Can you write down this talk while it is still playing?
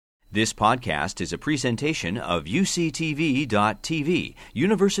This podcast is a presentation of UCTV.tv,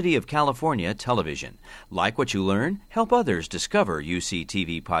 University of California Television. Like what you learn? Help others discover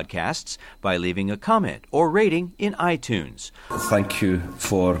UCTV podcasts by leaving a comment or rating in iTunes. Thank you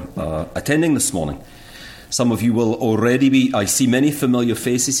for attending this morning. Some of you will already be, I see many familiar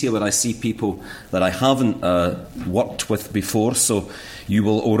faces here, but I see people that I haven't worked with before, so you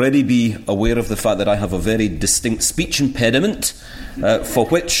will already be aware of the fact that I have a very distinct speech impediment, for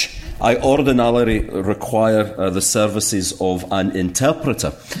which I ordinarily require the services of an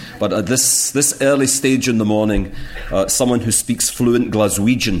interpreter. But at this early stage in the morning, someone who speaks fluent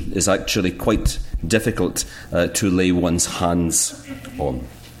Glaswegian is actually quite difficult to lay one's hands on.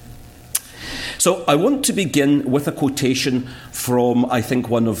 So I want to begin with a quotation from, I think,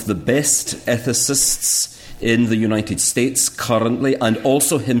 one of the best ethicists in the United States currently, and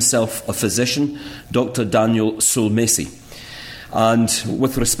also himself a physician, Dr. Daniel Sulmasy. And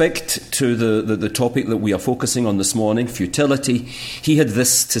with respect to the topic that we are focusing on this morning, futility, he had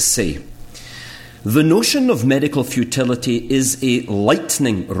this to say: "The notion of medical futility is a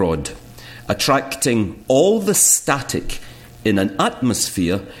lightning rod, attracting all the static in an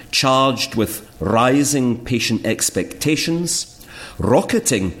atmosphere charged with rising patient expectations,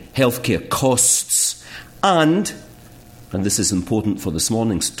 rocketing healthcare costs, and this is important for this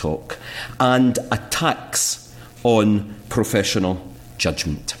morning's talk, and attacks on professional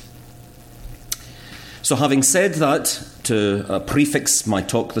judgment." So having said that, to prefix my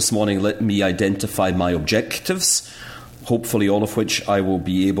talk this morning, let me identify my objectives, hopefully all of which I will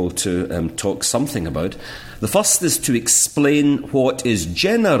be able to talk something about. The first is to explain what is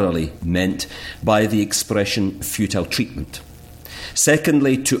generally meant by the expression futile treatment.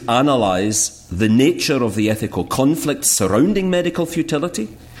 Secondly, to analyse the nature of the ethical conflict surrounding medical futility,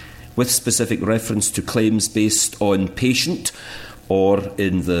 with specific reference to claims based on patient, or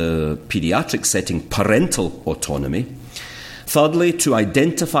in the paediatric setting, parental autonomy. Thirdly, to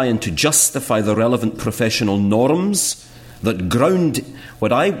identify and to justify the relevant professional norms that ground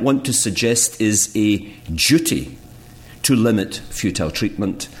what I want to suggest is a duty to limit futile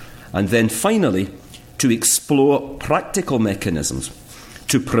treatment. And then finally, to explore practical mechanisms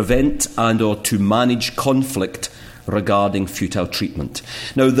to prevent and or to manage conflict regarding futile treatment.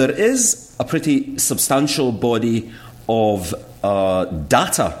 Now, there is a pretty substantial body of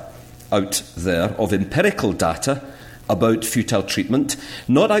data out there, of empirical data, about futile treatment,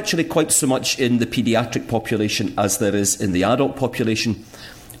 not actually quite so much in the paediatric population as there is in the adult population,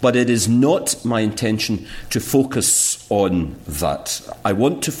 but it is not my intention to focus on that. I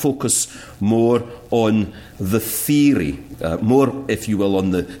want to focus more on the theory, more, if you will,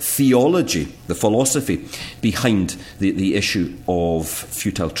 on the theology, the philosophy behind the issue of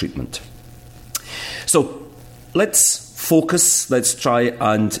futile treatment. So let's focus, let's try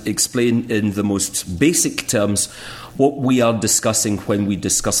and explain in the most basic terms what we are discussing when we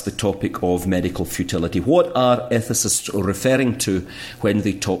discuss the topic of medical futility. What are ethicists referring to when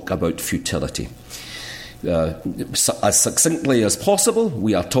they talk about futility? As succinctly as possible,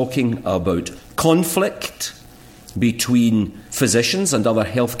 we are talking about conflict between physicians and other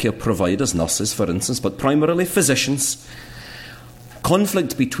healthcare providers, nurses for instance, but primarily physicians,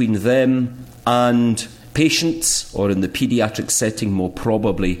 conflict between them and patients, or in the paediatric setting more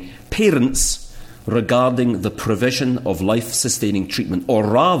probably parents, regarding the provision of life-sustaining treatment, or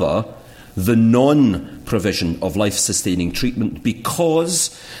rather the non-provision of life-sustaining treatment,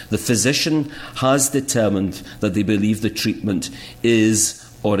 because the physician has determined that they believe the treatment is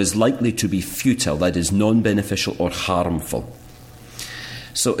or is likely to be futile, that is, non-beneficial or harmful.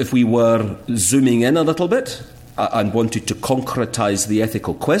 So if we were zooming in a little bit and wanted to concretise the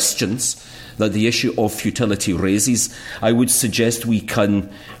ethical questions that the issue of futility raises, I would suggest we can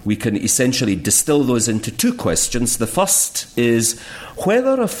essentially distill those into two questions. The first is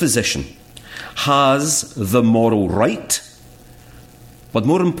whether a physician has the moral right, but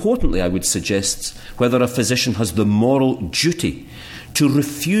more importantly, I would suggest whether a physician has the moral duty to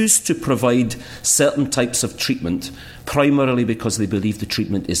refuse to provide certain types of treatment, primarily because they believe the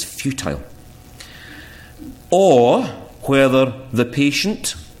treatment is futile. Or whether the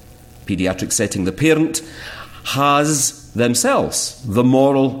patient, paediatric setting, the parent, has themselves the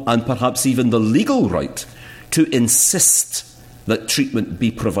moral and perhaps even the legal right to insist that treatment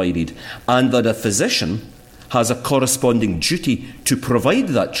be provided, and that a physician has a corresponding duty to provide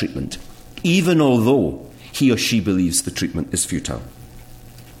that treatment, even although he or she believes the treatment is futile.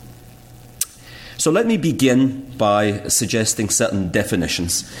 So let me begin by suggesting certain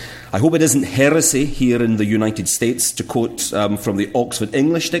definitions. I hope it isn't heresy here in the United States to quote from the Oxford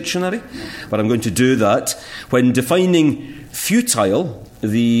English Dictionary, but I'm going to do that. When defining futile,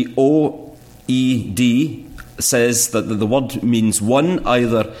 the OED says that the word means one,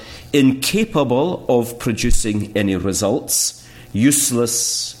 either incapable of producing any results,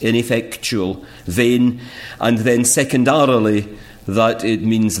 useless, ineffectual, vain, and then secondarily that it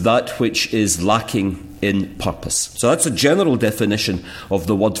means that which is lacking in purpose. So that's a general definition of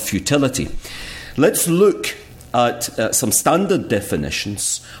the word futility. Let's look at some standard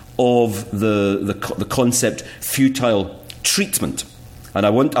definitions of the concept futile treatment. And I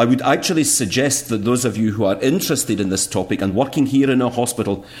would actually suggest that those of you who are interested in this topic and working here in a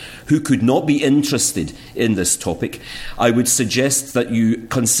hospital who could not be interested in this topic, I would suggest that you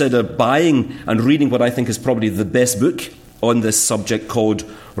consider buying and reading what I think is probably the best book on this subject, called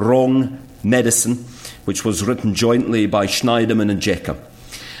Wrong Medicine, which was written jointly by Schneiderman and Jecker.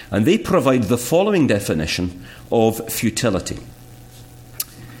 And they provide the following definition of futility.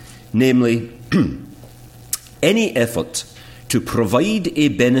 Namely, any effort to provide a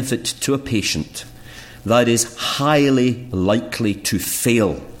benefit to a patient that is highly likely to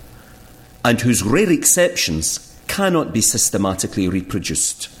fail and whose rare exceptions cannot be systematically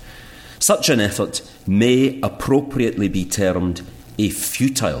reproduced. Such an effort may appropriately be termed a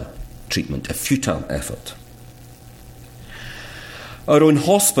futile treatment, a futile effort. Our own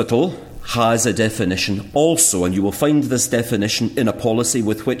hospital has a definition also, and you will find this definition in a policy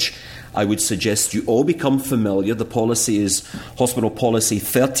with which I would suggest you all become familiar. The policy is Hospital Policy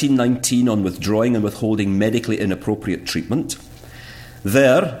 1319 on withdrawing and withholding medically inappropriate treatment.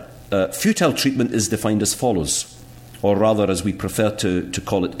 There, futile treatment is defined as follows, or rather, as we prefer to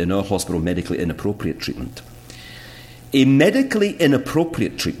call it in our hospital, medically inappropriate treatment. A medically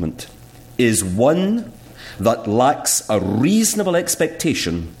inappropriate treatment is one that lacks a reasonable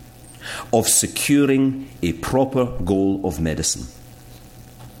expectation of securing a proper goal of medicine.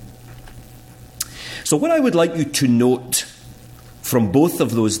 So what I would like you to note from both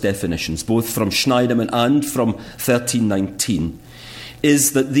of those definitions, both from Schneiderman and from 1319,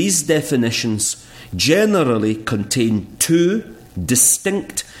 is that these definitions generally contain two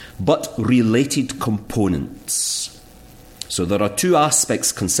distinct but related components. So there are two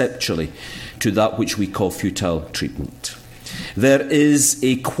aspects conceptually to that which we call futile treatment. There is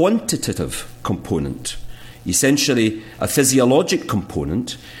a quantitative component, essentially a physiologic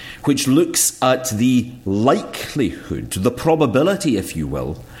component, which looks at the likelihood, the probability, if you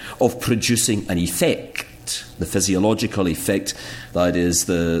will, of producing an effect. The physiological effect, that is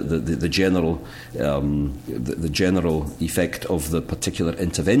the general effect of the particular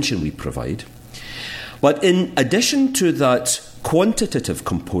intervention we provide. But in addition to that quantitative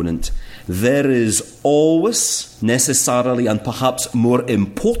component, there is always necessarily, and perhaps more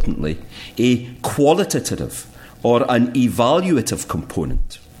importantly, a qualitative or an evaluative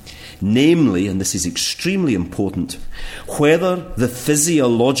component. Namely, and this is extremely important, whether the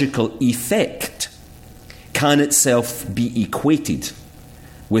physiological effect can itself be equated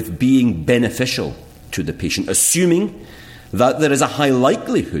with being beneficial to the patient, assuming that there is a high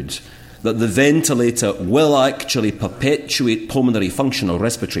likelihood that the ventilator will actually perpetuate pulmonary function or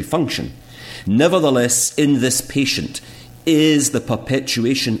respiratory function. Nevertheless, in this patient, is the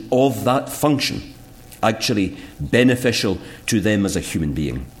perpetuation of that function actually beneficial to them as a human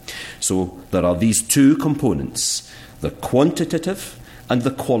being? So there are these two components, the quantitative and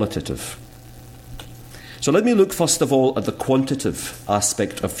the qualitative. So let me look first of all at the quantitative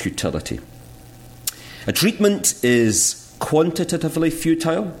aspect of futility. A treatment is quantitatively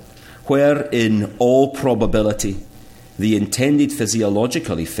futile where in all probability the intended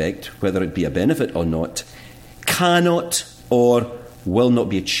physiological effect, whether it be a benefit or not, cannot or will not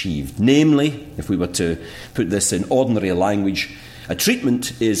be achieved. Namely, if we were to put this in ordinary language, a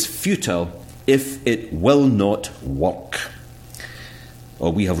treatment is futile if it will not work,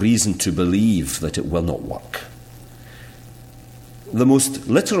 or we have reason to believe that it will not work. The most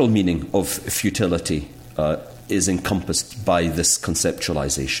literal meaning of futility is encompassed by this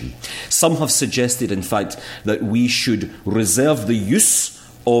conceptualization. Some have suggested, in fact, that we should reserve the use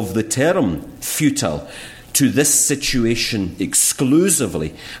of the term futile to this situation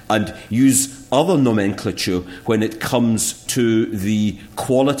exclusively and use other nomenclature when it comes to the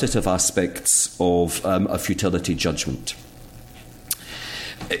qualitative aspects of a futility judgment.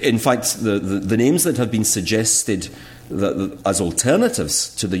 In fact, the names that have been suggested as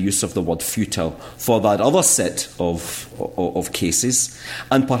alternatives to the use of the word futile for that other set of cases,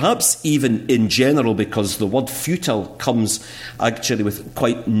 and perhaps even in general, because the word futile comes actually with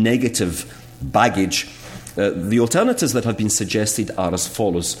quite negative baggage, the alternatives that have been suggested are as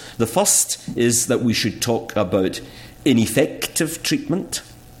follows. The first is that we should talk about ineffective treatment.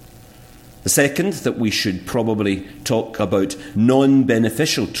 The second, that we should probably talk about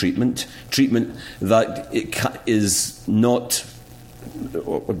non-beneficial treatment that is not,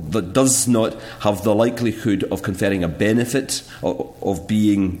 that does not have the likelihood of conferring a benefit of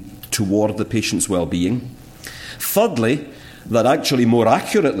being toward the patient's well-being. Thirdly, that actually more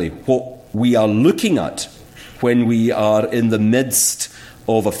accurately what we are looking at when we are in the midst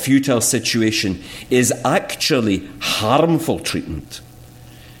of a futile situation is actually harmful treatment.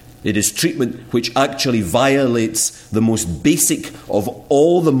 It is treatment which actually violates the most basic of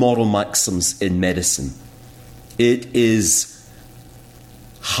all the moral maxims in medicine. It is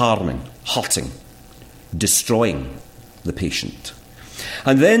harming, hurting, destroying the patient.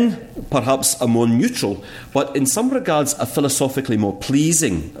 And then, perhaps a more neutral, but in some regards a philosophically more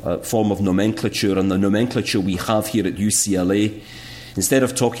pleasing form of nomenclature, and the nomenclature we have here at UCLA, instead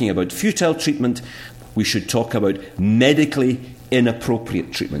of talking about futile treatment, we should talk about medically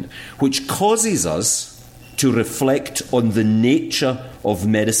inappropriate treatment, which causes us to reflect on the nature of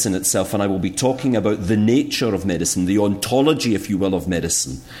medicine itself. And I will be talking about the nature of medicine, the ontology, if you will, of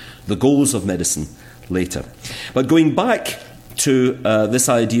medicine, the goals of medicine later. But going back to this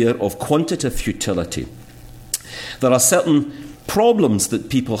idea of quantitative futility, there are certain problems that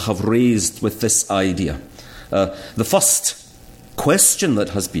people have raised with this idea. The first question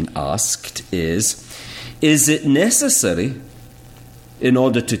that has been asked is it necessary, in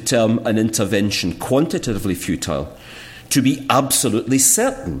order to term an intervention quantitatively futile, to be absolutely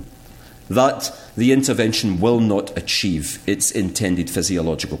certain that the intervention will not achieve its intended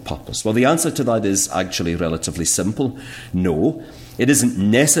physiological purpose? Well, the answer to that is actually relatively simple. No, it isn't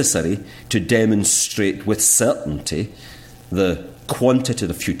necessary to demonstrate with certainty the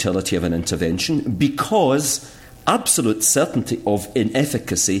quantitative futility of an intervention, because absolute certainty of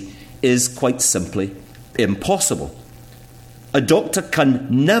inefficacy is quite simply impossible. A doctor can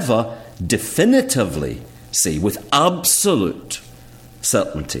never definitively say with absolute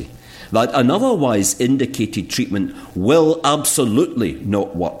certainty that an otherwise indicated treatment will absolutely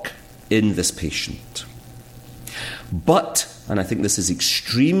not work in this patient. But, and I think this is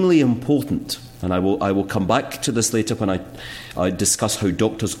extremely important, and I will come back to this later when I discuss how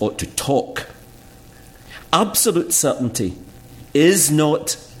doctors ought to talk, absolute certainty is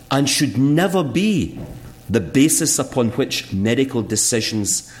not and should never be the basis upon which medical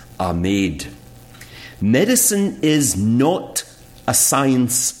decisions are made. Medicine is not a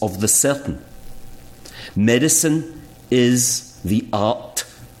science of the certain. Medicine is the art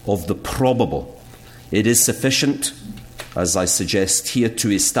of the probable. It is sufficient, as I suggest here,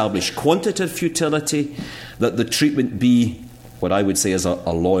 to establish quantitative futility, that the treatment be, what I would say as a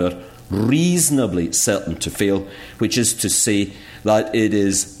lawyer, reasonably certain to fail, which is to say that it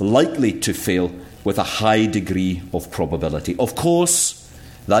is likely to fail with a high degree of probability. Of course,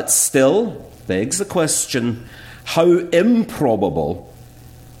 that still begs the question, how improbable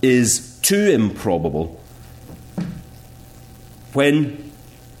is too improbable when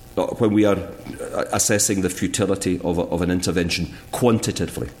we are assessing the futility of an intervention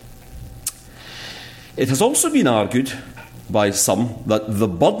quantitatively? It has also been argued by some that the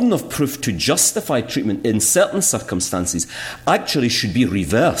burden of proof to justify treatment in certain circumstances actually should be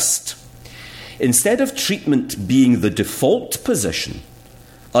reversed. Instead of treatment being the default position,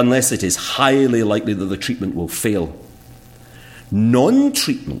 unless it is highly likely that the treatment will fail,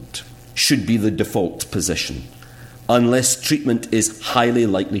 non-treatment should be the default position, unless treatment is highly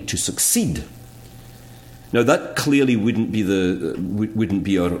likely to succeed. Now, that clearly wouldn't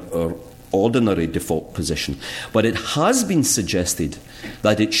be our ordinary default position, but it has been suggested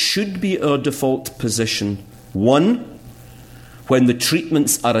that it should be our default position, one, when the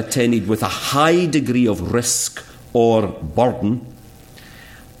treatments are attended with a high degree of risk or burden,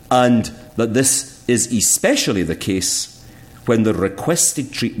 and that this is especially the case when the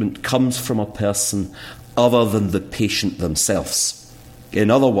requested treatment comes from a person other than the patient themselves. In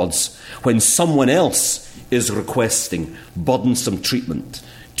other words, when someone else is requesting burdensome treatment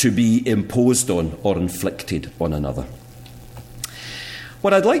to be imposed on or inflicted on another.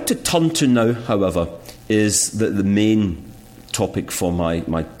 What I'd like to turn to now, however, is the main topic for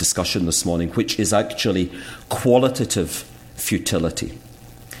my discussion this morning, which is actually qualitative futility.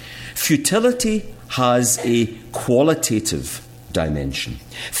 Futility has a qualitative dimension.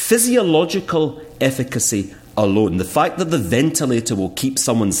 Physiological efficacy alone, the fact that the ventilator will keep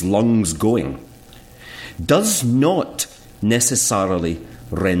someone's lungs going, does not necessarily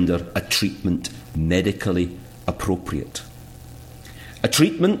render a treatment medically appropriate. A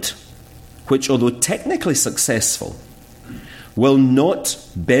treatment which, although technically successful, which will not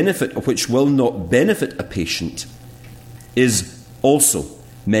benefit a patient, is also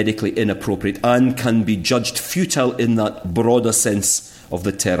medically inappropriate and can be judged futile in that broader sense of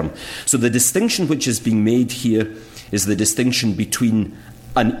the term. So the distinction which is being made here is the distinction between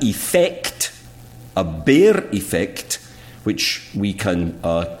an effect, a bare effect, which we can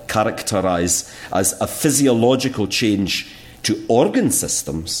characterise as a physiological change to organ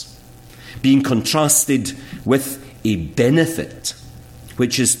systems, being contrasted with a benefit,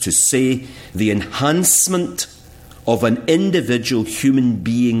 which is to say the enhancement of an individual human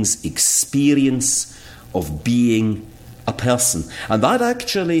being's experience of being a person. And that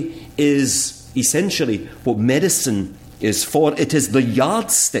actually is essentially what medicine is for. It is the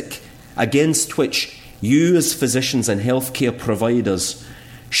yardstick against which you as physicians and healthcare providers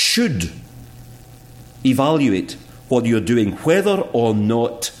should evaluate what you're doing, whether or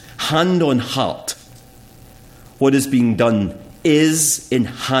not, hand on heart, what is being done is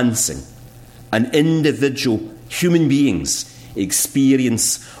enhancing an individual human being's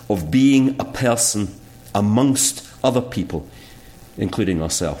experience of being a person amongst other people, including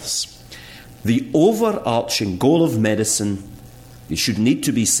ourselves. The overarching goal of medicine, it should need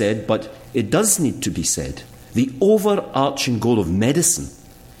to be said, but it does need to be said. The overarching goal of medicine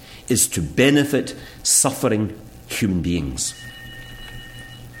is to benefit suffering human beings.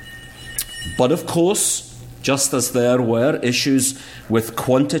 But of course, just as there were issues with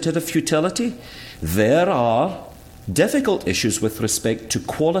quantitative futility, there are difficult issues with respect to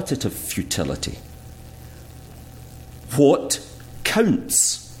qualitative futility. What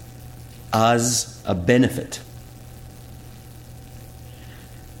counts as a benefit?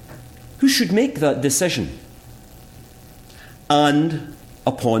 Who should make that decision? And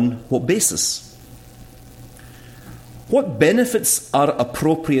upon what basis? What benefits are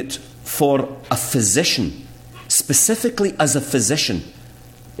appropriate for a physician, specifically as a physician,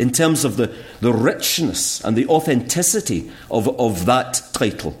 in terms of the richness and the authenticity of that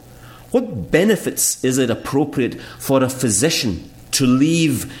title? What benefits is it appropriate for a physician to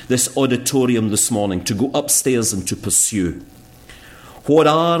leave this auditorium this morning, to go upstairs and to pursue? What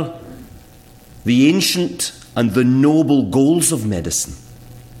are the ancient and the noble goals of medicine?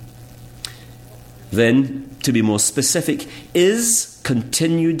 Then, to be more specific, is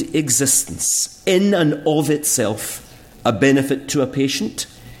continued existence in and of itself a benefit to a patient?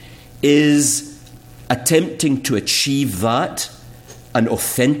 Is attempting to achieve that an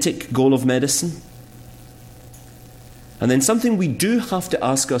authentic goal of medicine? And then something we do have to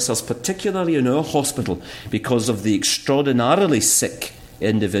ask ourselves, particularly in our hospital, because of the extraordinarily sick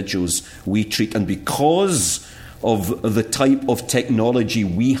individuals we treat, and because of the type of technology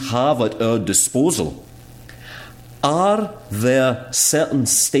we have at our disposal, are there certain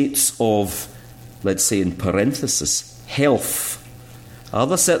states of, let's say in parenthesis, health? Are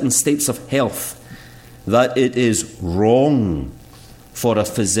there certain states of health that it is wrong for a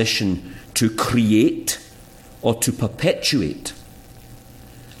physician to create or to perpetuate?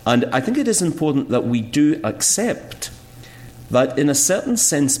 And I think it is important that we do accept that in a certain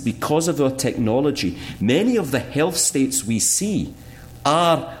sense, because of our technology, many of the health states we see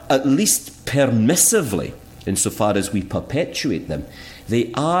are, at least permissively, insofar as we perpetuate them,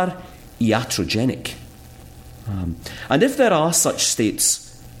 they are iatrogenic. And if there are such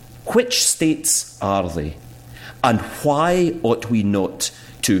states, which states are they? And why ought we not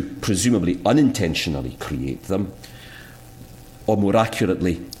to presumably unintentionally create them, or more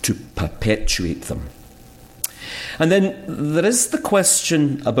accurately, to perpetuate them? And then there is the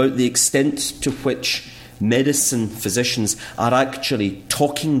question about the extent to which medicine physicians are actually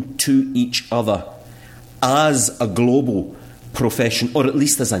talking to each other as a global profession, or at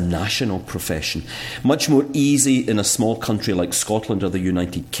least as a national profession. Much more easy in a small country like Scotland or the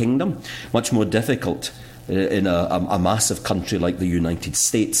United Kingdom, much more difficult in a massive country like the United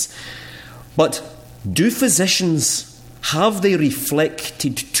States. But do physicians, have they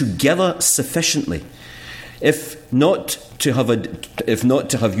reflected together sufficiently, if not to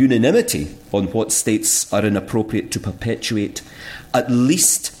have unanimity on what states are inappropriate to perpetuate, at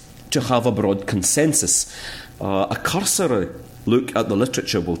least to have a broad consensus? A cursory look at the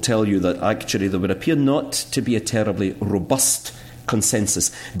literature will tell you that actually there would appear not to be a terribly robust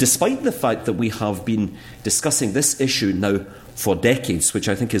consensus, despite the fact that we have been discussing this issue now for decades, which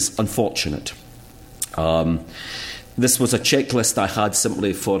I think is unfortunate. This was a checklist I had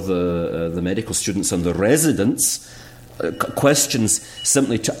simply for the medical students and the residents, questions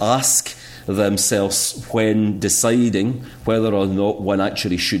simply to ask themselves when deciding whether or not one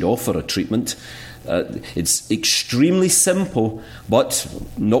actually should offer a treatment. It's extremely simple, but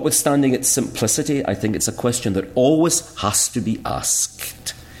notwithstanding its simplicity, I think it's a question that always has to be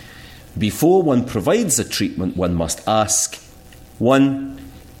asked. Before one provides a treatment, one must ask, one,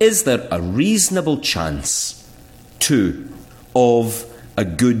 is there a reasonable chance, too, of a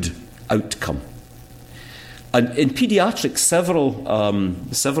good outcome? And in paediatrics, several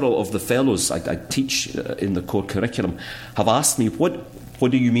of the fellows I teach in the core curriculum have asked me, what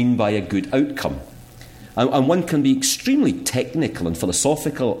do you mean by a good outcome? And one can be extremely technical and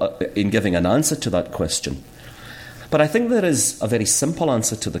philosophical in giving an answer to that question. But I think there is a very simple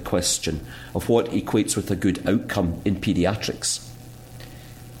answer to the question of what equates with a good outcome in paediatrics.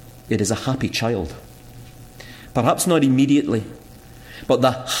 It is a happy child. Perhaps not immediately, but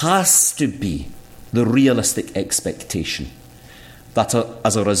there has to be the realistic expectation that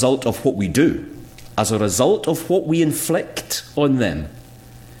as a result of what we do, as a result of what we inflict on them,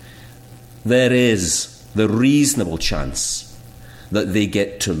 there is the reasonable chance that they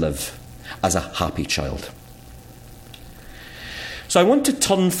get to live as a happy child. So I want to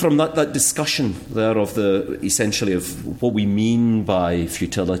turn from that discussion there of essentially of what we mean by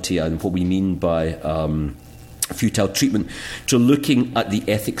futility and what we mean by futile treatment to looking at the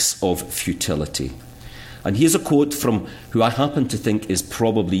ethics of futility. And here's a quote from who I happen to think is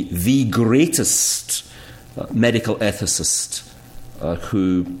probably the greatest medical ethicist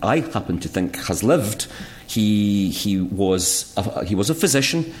who I happen to think has lived. He was a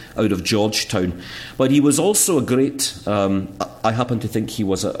physician out of Georgetown, but he was also a great, I happen to think he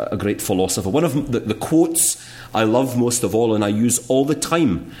was a great philosopher. One of the quotes I love most of all, and I use all the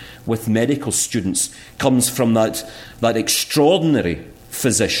time with medical students, comes from that extraordinary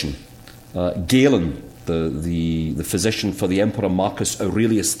physician, Galen, the physician for the Emperor Marcus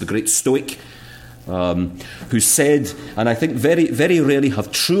Aurelius, the great Stoic, who said, and I think very, very rarely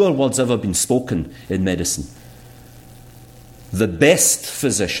have truer words ever been spoken in medicine, the best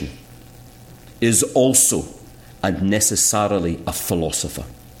physician is also and necessarily a philosopher.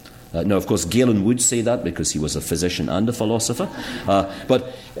 Now, of course, Galen would say that because he was a physician and a philosopher,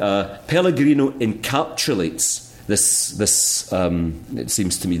 but Pellegrino encapsulates this it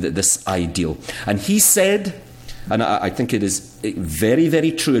seems to me, that this ideal. And he said, and I think it is very,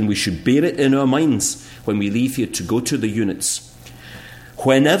 very true, and we should bear it in our minds when we leave here to go to the units.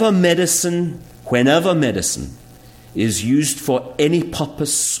 Whenever medicine is used for any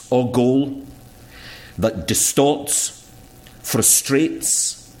purpose or goal that distorts,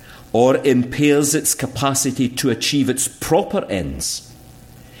 frustrates, or impairs its capacity to achieve its proper ends,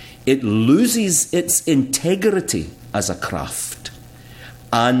 it loses its integrity as a craft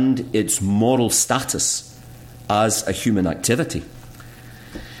and its moral status as a human activity.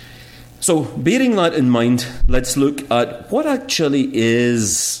 So, bearing that in mind, let's look at what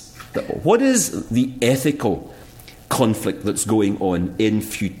is the ethical conflict that's going on in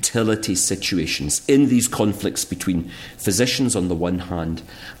futility situations, in these conflicts between physicians on the one hand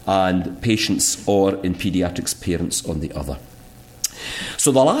and patients, or in paediatrics, parents on the other.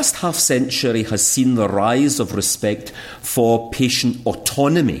 So the last half century has seen the rise of respect for patient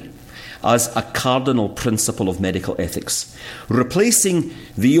autonomy as a cardinal principle of medical ethics, replacing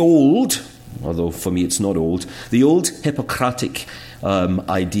the old, although for me it's not old, the old Hippocratic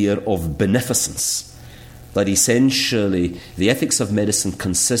idea of beneficence, that essentially the ethics of medicine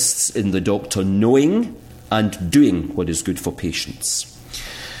consists in the doctor knowing and doing what is good for patients.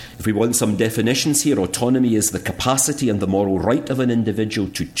 If we want some definitions here, autonomy is the capacity and the moral right of an individual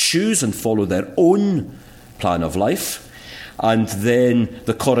to choose and follow their own plan of life. And then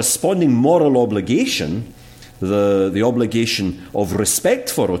the corresponding moral obligation, the obligation of respect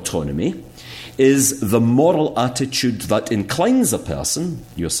for autonomy, is the moral attitude that inclines a person,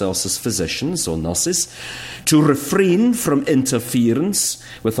 yourselves as physicians or nurses, to refrain from interference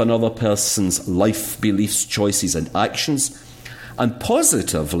with another person's life, beliefs, choices and actions, and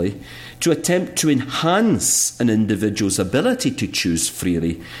positively to attempt to enhance an individual's ability to choose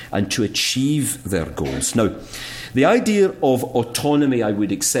freely and to achieve their goals. Now, the idea of autonomy, I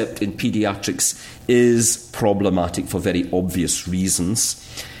would accept, in paediatrics is problematic for very obvious reasons.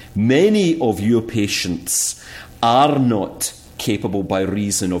 Many of your patients are not capable by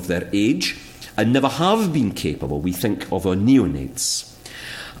reason of their age and never have been capable. We think of our neonates.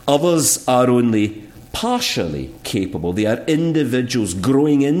 Others are only partially capable. They are individuals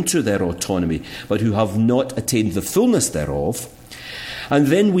growing into their autonomy, but who have not attained the fullness thereof. And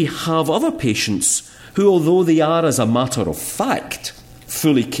then we have other patients who, although they are, as a matter of fact,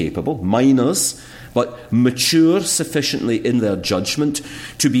 fully capable, minors, but mature sufficiently in their judgment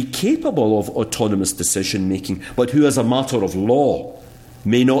to be capable of autonomous decision-making, but who, as a matter of law,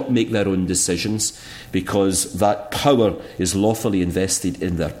 may not make their own decisions because that power is lawfully invested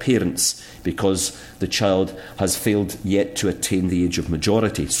in their parents because the child has failed yet to attain the age of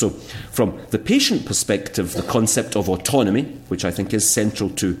majority. So from the patient perspective, the concept of autonomy, which I think is central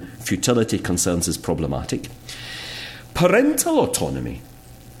to futility concerns, is problematic. Parental autonomy,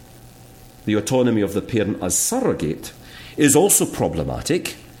 the autonomy of the parent as surrogate, is also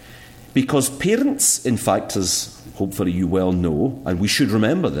problematic because parents, in fact, as hopefully you well know, and we should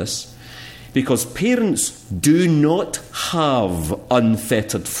remember this, because parents do not have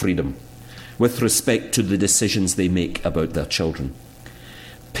unfettered freedom with respect to the decisions they make about their children.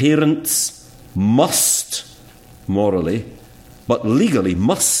 Parents must, morally, but legally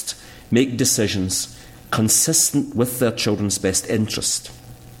must, make decisions consistent with their children's best interest.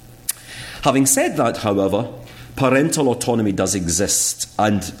 Having said that, however, parental autonomy does exist,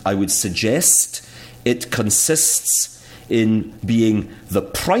 and I would suggest it consists in being the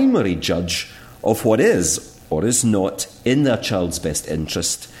primary judge of what is or is not in their child's best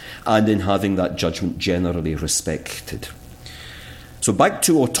interest, and in having that judgment generally respected. So back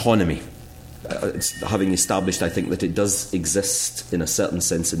to autonomy, having established, I think, that it does exist in a certain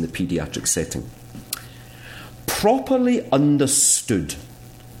sense in the paediatric setting. Properly understood,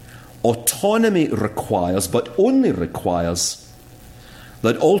 autonomy requires, but only requires,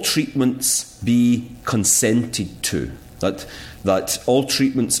 that all treatments be consented to, that all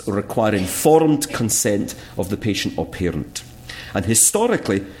treatments require informed consent of the patient or parent. And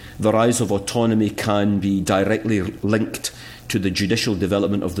historically, the rise of autonomy can be directly linked to the judicial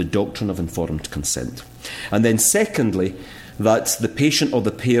development of the doctrine of informed consent. And then secondly, that the patient or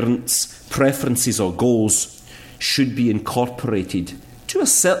the parent's preferences or goals should be incorporated to a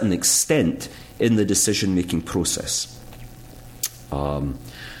certain extent in the decision-making process.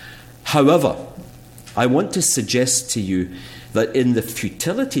 However, I want to suggest to you that in the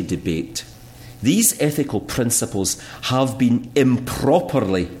futility debate, these ethical principles have been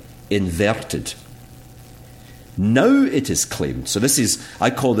improperly inverted. Now it is claimed, so this is, I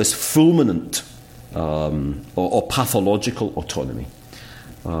call this fulminant or pathological autonomy.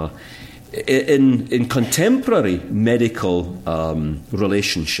 In contemporary medical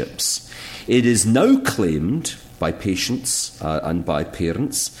relationships, it is now claimed by patients and by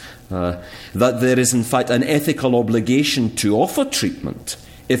parents that there is in fact an ethical obligation to offer treatment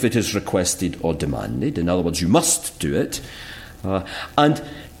if it is requested or demanded. In other words, you must do it. And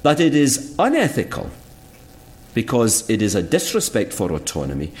that it is unethical because it is a disrespect for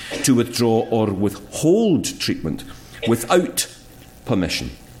autonomy to withdraw or withhold treatment without permission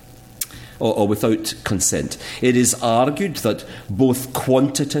or without consent. It is argued that both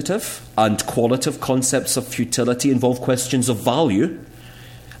quantitative and qualitative concepts of futility involve questions of value,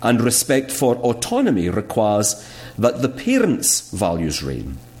 and respect for autonomy requires that the parents' values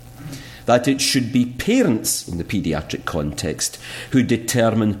reign. That it should be parents, in the paediatric context, who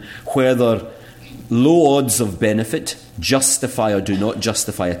determine whether low odds of benefit justify or do not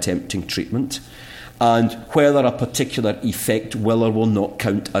justify attempting treatment, and whether a particular effect will or will not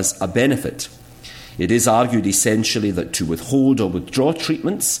count as a benefit. It is argued essentially that to withhold or withdraw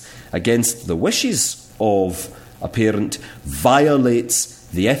treatments against the wishes of a parent violates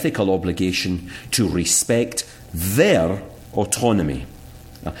the ethical obligation to respect their autonomy.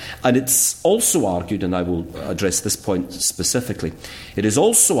 And it's also argued, and I will address this point specifically, it is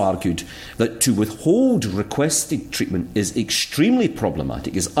also argued that to withhold requested treatment is extremely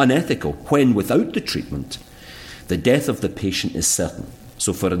problematic, is unethical, when without the treatment, the death of the patient is certain.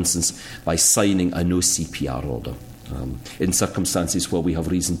 So, for instance, by signing a no CPR order, in circumstances where we have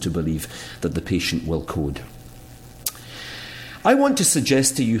reason to believe that the patient will code. I want to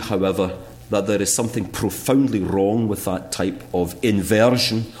suggest to you, however, that there is something profoundly wrong with that type of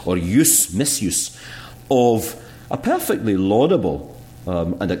inversion or misuse of a perfectly laudable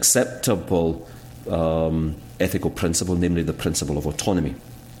and acceptable ethical principle, namely the principle of autonomy.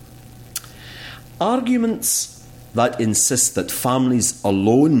 Arguments that insist that families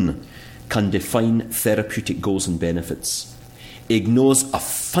alone can define therapeutic goals and benefits ignores a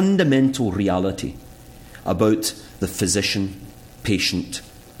fundamental reality about the physician-patient,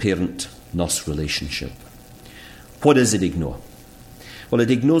 parent-nurse relationship. What does it ignore? Well,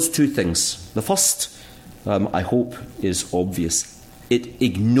 it ignores two things. The first, I hope, is obvious. It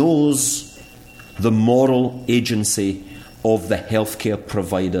ignores the moral agency of the healthcare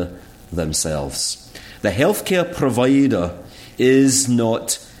provider themselves. The healthcare provider is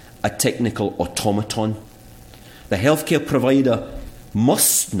not a technical automaton. The healthcare provider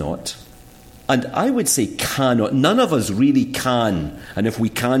must not, and I would say cannot, none of us really can, and if we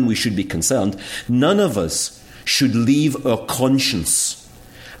can, we should be concerned, none of us should leave our conscience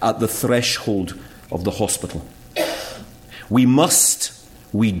at the threshold of the hospital.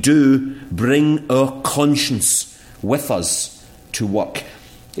 We do bring our conscience with us to work.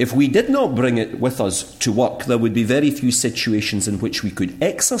 If we did not bring it with us to work, there would be very few situations in which we could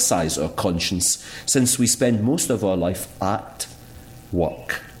exercise our conscience, since we spend most of our life at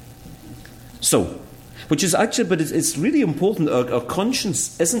work. So, which is actually, but it's really important, our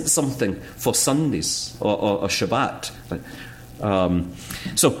conscience isn't something for Sundays or Shabbat.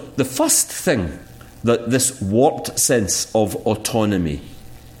 So, the first thing that this warped sense of autonomy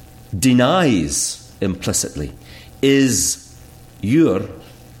denies implicitly is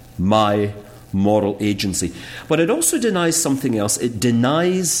my moral agency. But it also denies something else. It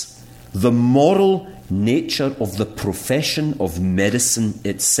denies the moral nature of the profession of medicine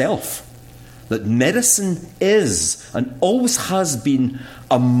itself. That medicine is and always has been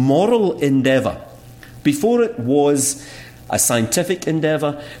a moral endeavour. Before it was a scientific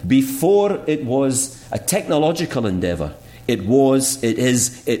endeavour, before it was a technological endeavour, it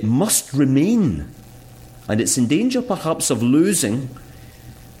must remain. And it's in danger perhaps of losing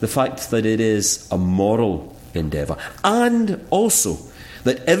the fact that it is a moral endeavour. And also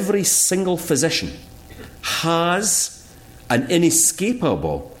that every single physician has an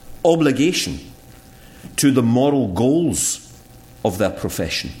inescapable obligation to the moral goals of their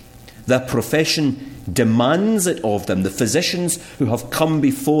profession. Their profession demands it of them. The physicians who have come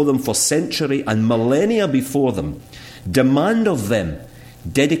before them for centuries and millennia before them demand of them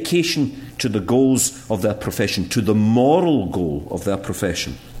dedication to the goals of their profession, to the moral goal of their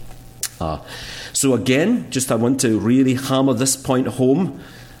profession. So again, I want to really hammer this point home,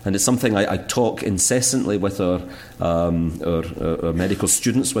 and it's something I talk incessantly with our medical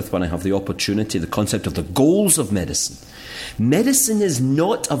students with when I have the opportunity, the concept of the goals of medicine. Medicine is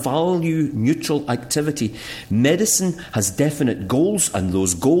not a value-neutral activity. Medicine has definite goals, and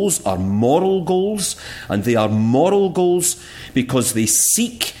those goals are moral goals, and they are moral goals because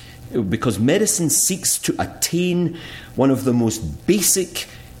medicine seeks to attain one of the most basic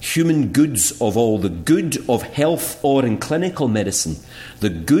human goods of all, the good of health, or in clinical medicine, the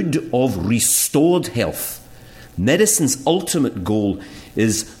good of restored health. Medicine's ultimate goal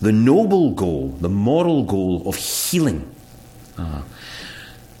is the noble goal, the moral goal of healing.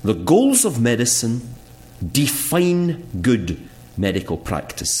 The goals of medicine define good medical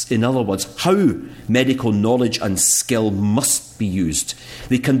practice. In other words, how medical knowledge and skill must be used.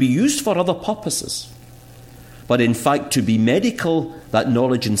 They can be used for other purposes. But in fact, to be medical, that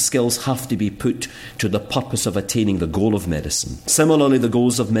knowledge and skills have to be put to the purpose of attaining the goal of medicine. Similarly, the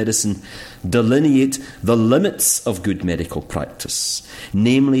goals of medicine delineate the limits of good medical practice,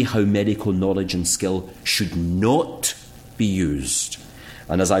 namely how medical knowledge and skill should not be used.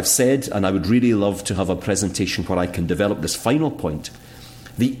 And as I've said, and I would really love to have a presentation where I can develop this final point,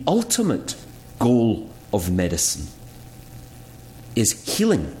 the ultimate goal of medicine is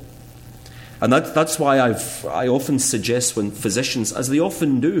healing. And that's why I often suggest when physicians, as they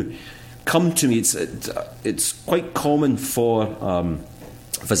often do, come to me, it's quite common for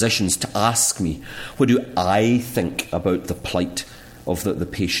physicians to ask me, what do I think about the plight of the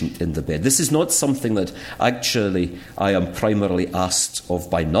patient in the bed? This is not something that actually I am primarily asked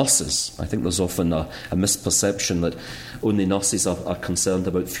of by nurses. I think there's often a misperception that only nurses are concerned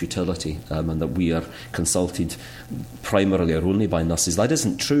about futility and that we are consulted primarily or only by nurses. That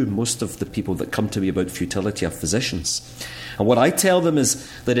isn't true. Most of the people that come to me about futility are physicians. And what I tell them is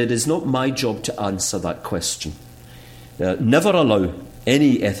that it is not my job to answer that question. Never allow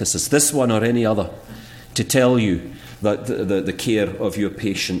any ethicist, this one or any other, to tell you that the care of your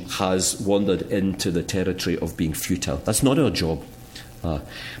patient has wandered into the territory of being futile. That's not our job.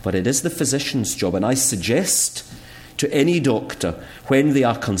 But it is the physician's job. And I suggest to any doctor, when they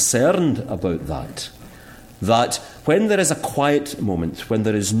are concerned about that when there is a quiet moment, when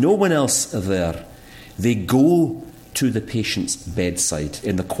there is no one else there, they go to the patient's bedside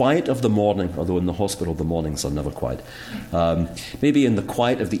in the quiet of the morning, although in the hospital the mornings are never quiet. Maybe in the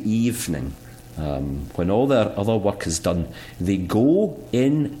quiet of the evening, when all their other work is done, they go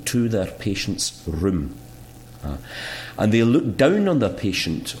into their patient's room and they look down on their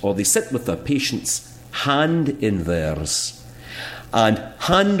patient, or they sit with their patient's hand in theirs and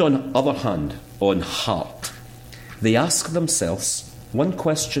hand on other hand on heart. They ask themselves one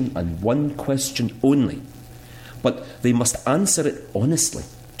question and one question only, but they must answer it honestly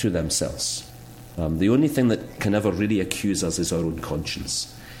to themselves. The only thing that can ever really accuse us is our own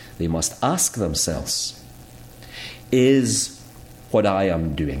conscience. They must ask themselves, is what I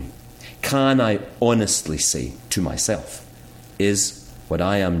am doing, can I honestly say to myself, is what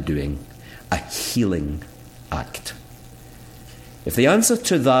I am doing a healing act? If the answer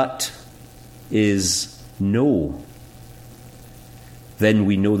to that is no, then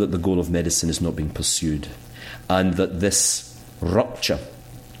we know that the goal of medicine is not being pursued, and that this rupture,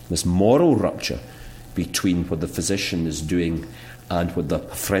 this moral rupture between what the physician is doing and what the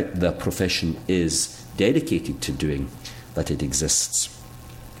profession is dedicated to doing, that it exists.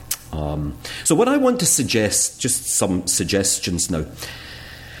 So what I want to suggest, just some suggestions now.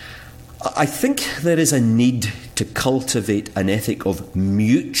 I think there is a need to cultivate an ethic of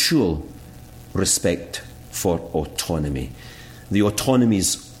mutual respect for autonomy. The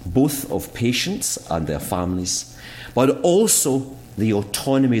autonomies both of patients and their families, but also the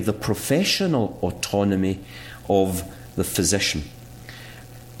autonomy, the professional autonomy of the physician.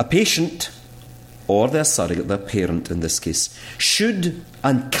 A patient, or their surrogate, their parent in this case, should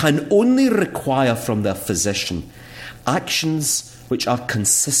and can only require from their physician actions which are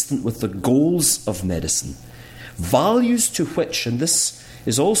consistent with the goals of medicine, values to which, and this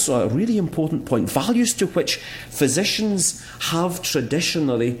is also a really important point, values to which physicians have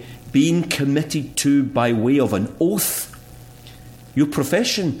traditionally been committed to by way of an oath. Your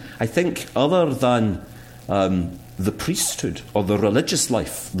profession, I think, other than the priesthood or the religious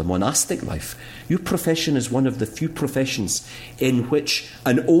life, the monastic life, your profession is one of the few professions in which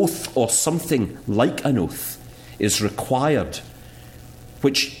an oath or something like an oath is required,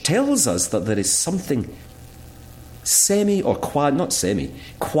 which tells us that there is something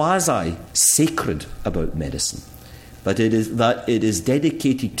quasi-sacred about medicine. That it is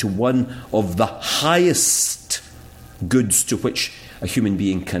dedicated to one of the highest goods to which a human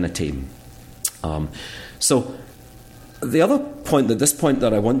being can attain. So the other point,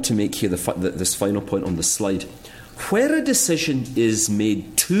 that I want to make here, this final point on the slide, where a decision is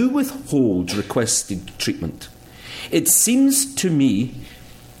made to withhold requested treatment, it seems to me,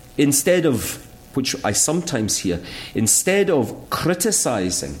 instead of, which I sometimes hear, instead of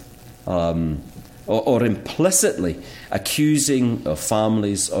criticising or implicitly accusing our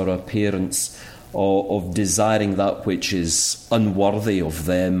families or our parents of desiring that which is unworthy of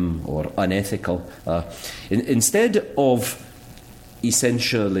them or unethical, instead of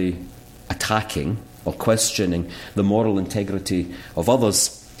essentially attacking or questioning the moral integrity of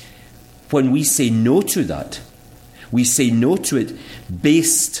others, when we say no to that, we say no to it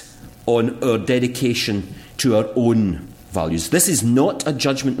based on our dedication to our own values. This is not a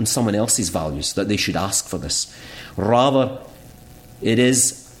judgment on someone else's values, that they should ask for this. Rather, it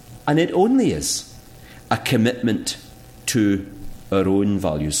is, and it only is, a commitment to our own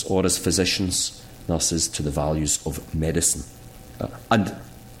values, or as physicians, nurses, to the values of medicine. And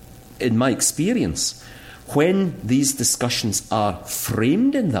in my experience, when these discussions are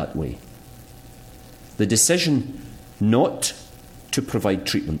framed in that way, the decision not to provide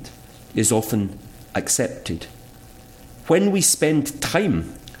treatment is often accepted. When we spend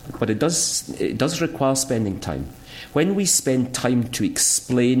time, but it does require spending time, when we spend time to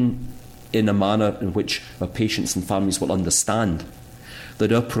explain in a manner in which our patients and families will understand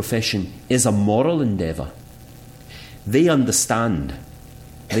that our profession is a moral endeavour, they understand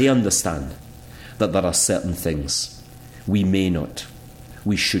that there are certain things we may not,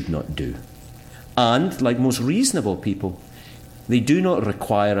 we should not do. And, like most reasonable people, they do not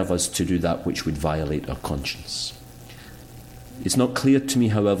require of us to do that which would violate our conscience. It's not clear to me,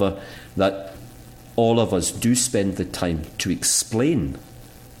 however, that all of us do spend the time to explain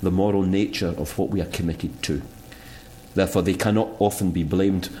the moral nature of what we are committed to. Therefore, they cannot often be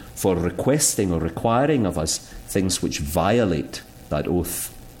blamed for requesting or requiring of us things which violate that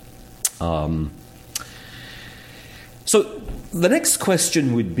oath. So the next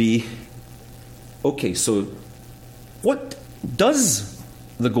question would be, okay, so what does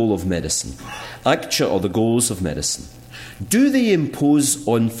the goal of medicine, or the goals of medicine, do they impose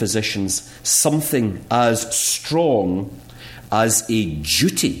on physicians something as strong as a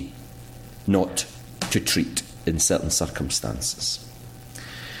duty not to treat in certain circumstances?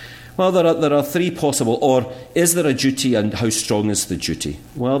 Well, there are three possible, or is there a duty, and how strong is the duty?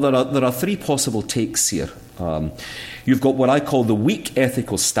 Well, there are three possible takes here. You've got what I call the weak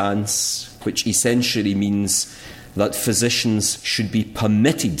ethical stance, which essentially means that physicians should be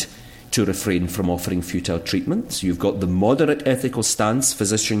permitted to refrain from offering futile treatments. You've got the moderate ethical stance.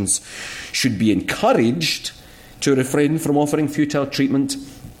 Physicians should be encouraged to refrain from offering futile treatment.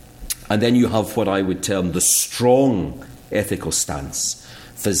 And then you have what I would term the strong ethical stance.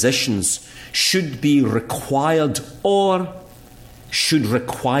 Physicians should be required, or should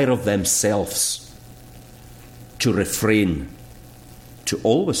require of themselves, to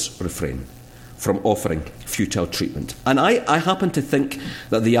always refrain from offering futile treatment. And I happen to think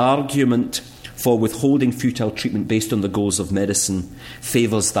that the argument for withholding futile treatment based on the goals of medicine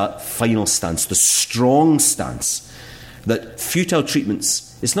favours that final stance, the strong stance, that futile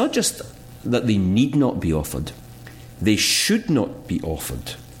treatments, it's not just that they need not be offered, they should not be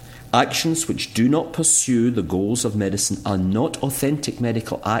offered. Actions which do not pursue the goals of medicine are not authentic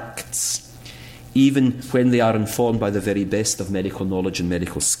medical acts, even when they are informed by the very best of medical knowledge and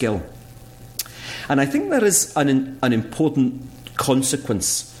medical skill. And I think there is an important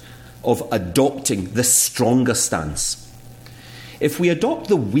consequence of adopting this stronger stance. If we adopt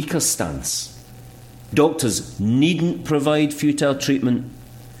the weaker stance, doctors needn't provide futile treatment,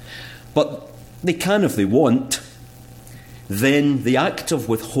 but they can if they want, then the act of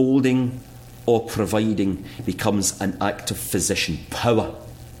withholding or providing becomes an act of physician power.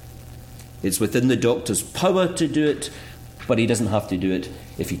 It's within the doctor's power to do it, but he doesn't have to do it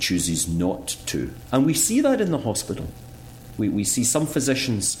if he chooses not to. And we see that in the hospital. We see some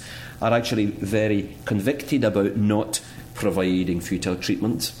physicians are actually very convicted about not providing futile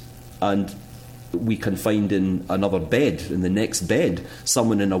treatment, and we can find in another bed, in the next bed,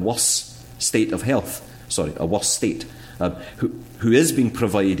 someone in a worse state of health, a worse state, who is being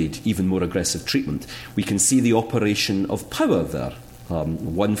provided even more aggressive treatment. We can see the operation of power there.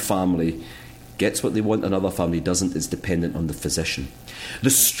 One family gets what they want, another family doesn't. It's dependent on the physician. The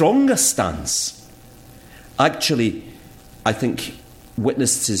stronger stance actually, I think,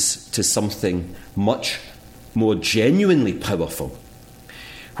 witnesses to something much more genuinely powerful,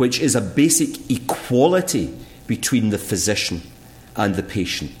 which is a basic equality between the physician and the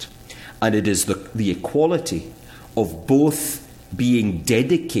patient. And it is the equality of both being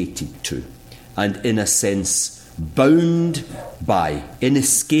dedicated to and, in a sense, bound by,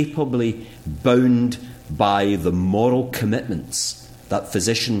 inescapably bound by the moral commitments that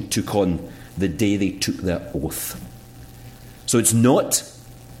physician took on the day they took their oath. So it's not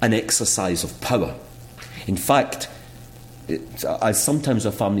an exercise of power. In fact, as sometimes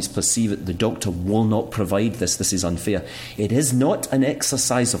our families perceive it, the doctor will not provide this. This is unfair. It is not an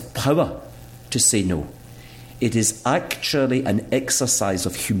exercise of power to say no. It is actually an exercise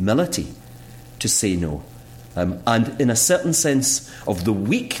of humility to say no. And in a certain sense of the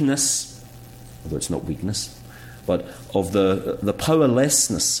weakness, although it's not weakness, but of the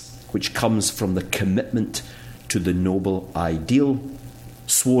powerlessness which comes from the commitment to the noble ideal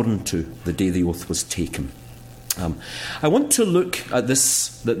sworn to the day the oath was taken. I want to look at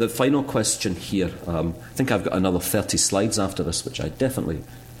this, the final question here. I think I've got another 30 slides after this, which I definitely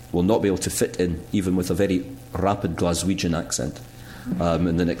will not be able to fit in, even with a very rapid Glaswegian accent,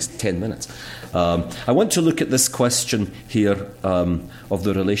 in the next 10 minutes. I want to look at this question here of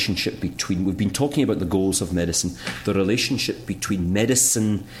the relationship between, we've been talking about the goals of medicine, the relationship between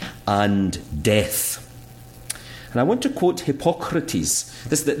medicine and death. And I want to quote Hippocrates,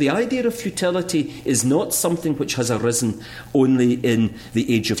 that the idea of futility is not something which has arisen only in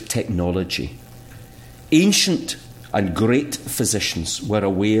the age of technology. Ancient and great physicians were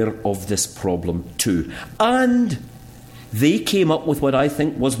aware of this problem too. And they came up with what I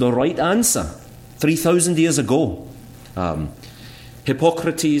think was the right answer 3,000 years ago.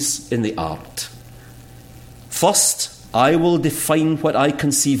 Hippocrates in the Art. First, I will define what I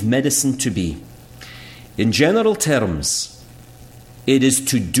conceive medicine to be. In general terms, it is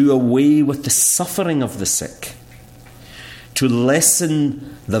to do away with the suffering of the sick, to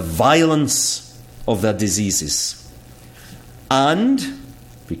lessen the violence of their diseases, and,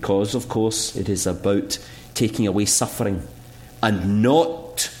 because of course it is about taking away suffering and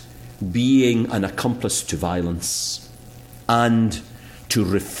not being an accomplice to violence, and to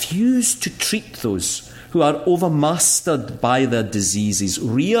refuse to treat those who are overmastered by their diseases,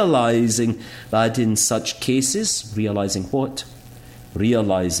 realizing that in such cases, realizing what?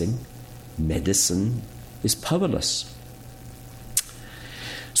 Realizing medicine is powerless.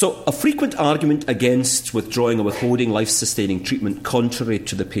 So, a frequent argument against withdrawing or withholding life-sustaining treatment contrary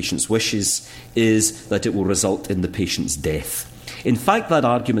to the patient's wishes is that it will result in the patient's death. In fact, that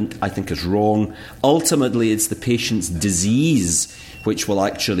argument, I think, is wrong. Ultimately, it's the patient's disease which will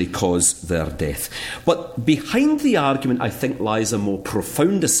actually cause their death. But behind the argument, I think, lies a more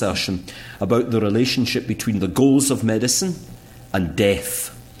profound assertion about the relationship between the goals of medicine and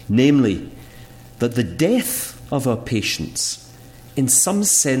death. Namely, that the death of our patients, in some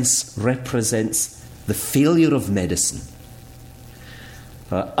sense, represents the failure of medicine.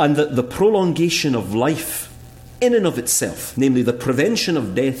 And that the prolongation of life in and of itself, namely the prevention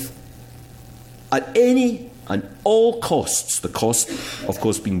of death at any and all costs, the cost, of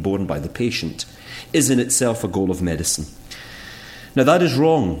course, being borne by the patient, is in itself a goal of medicine. Now, that is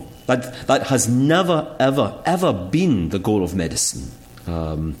wrong. That has never, ever, ever been the goal of medicine.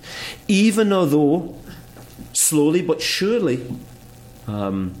 Even although, slowly but surely,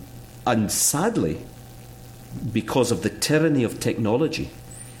 and sadly, because of the tyranny of technology,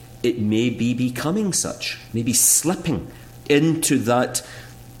 it may be becoming such, maybe slipping into that,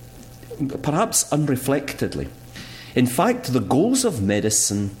 perhaps unreflectedly. In fact, the goals of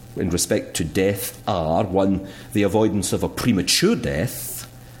medicine in respect to death are, one, the avoidance of a premature death,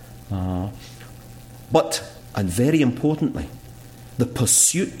 but, and very importantly, the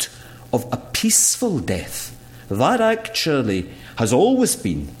pursuit of a peaceful death. That actually has always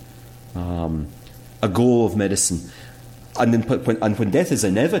been a goal of medicine. And when death is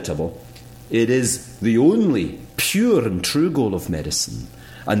inevitable, it is the only pure and true goal of medicine,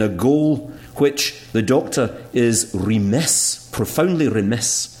 and a goal which the doctor is remiss, profoundly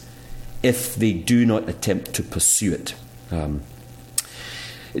remiss, if they do not attempt to pursue it.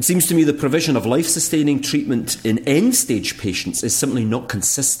 It seems to me the provision of life-sustaining treatment in end-stage patients is simply not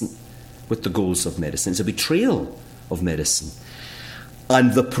consistent with the goals of medicine. It's a betrayal of medicine.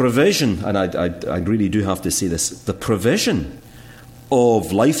 And the provision, and I really do have to say this, the provision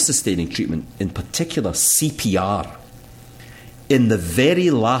of life-sustaining treatment, in particular CPR, in the very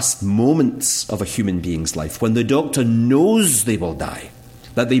last moments of a human being's life, when the doctor knows they will die,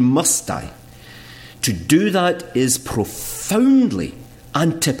 that they must die, to do that is profoundly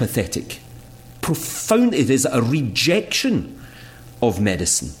antipathetic. It is a rejection of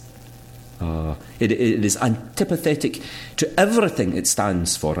medicine. It is antipathetic to everything it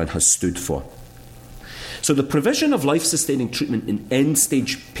stands for and has stood for. So the provision of life-sustaining treatment in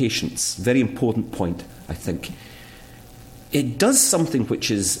end-stage patients, very important point, I think. It does something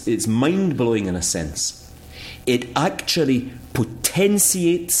which is mind-blowing in a sense. It actually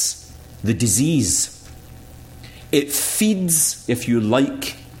potentiates the disease. It feeds, if you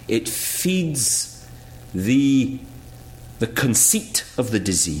like, it feeds the conceit of the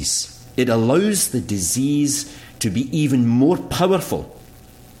disease. It allows the disease to be even more powerful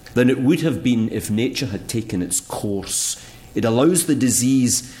than it would have been if nature had taken its course. It allows the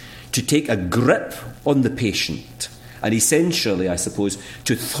disease to take a grip on the patient and essentially, I suppose,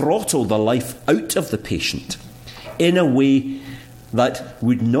 to throttle the life out of the patient in a way that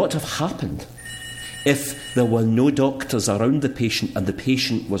would not have happened if there were no doctors around the patient and the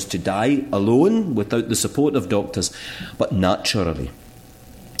patient was to die alone without the support of doctors, but naturally.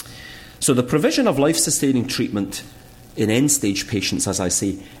 So the provision of life-sustaining treatment in end-stage patients, as I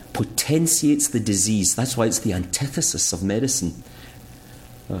say, potentiates the disease. That's why it's the antithesis of medicine.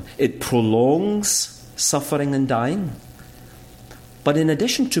 It prolongs suffering and dying. But in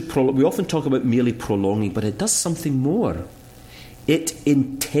addition to we often talk about merely prolonging, but it does something more. It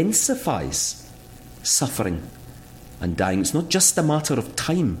intensifies suffering and dying. It's not just a matter of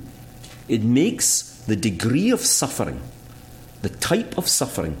time. It makes the degree of suffering, the type of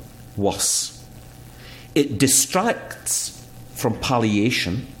suffering, worse. It distracts from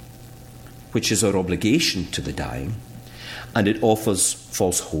palliation, which is our obligation to the dying, and it offers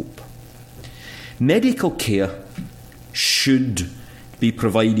false hope. Medical care should be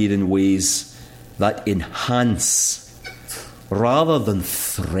provided in ways that enhance rather than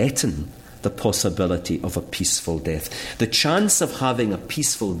threaten the possibility of a peaceful death. The chance of having a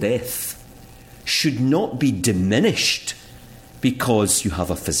peaceful death should not be diminished because you have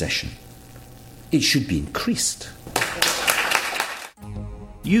a physician. It should be increased.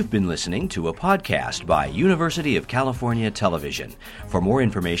 You've been listening to a podcast by University of California Television. For more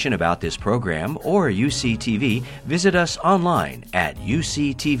information about this program or UCTV, visit us online at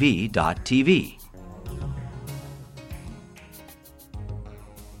uctv.tv.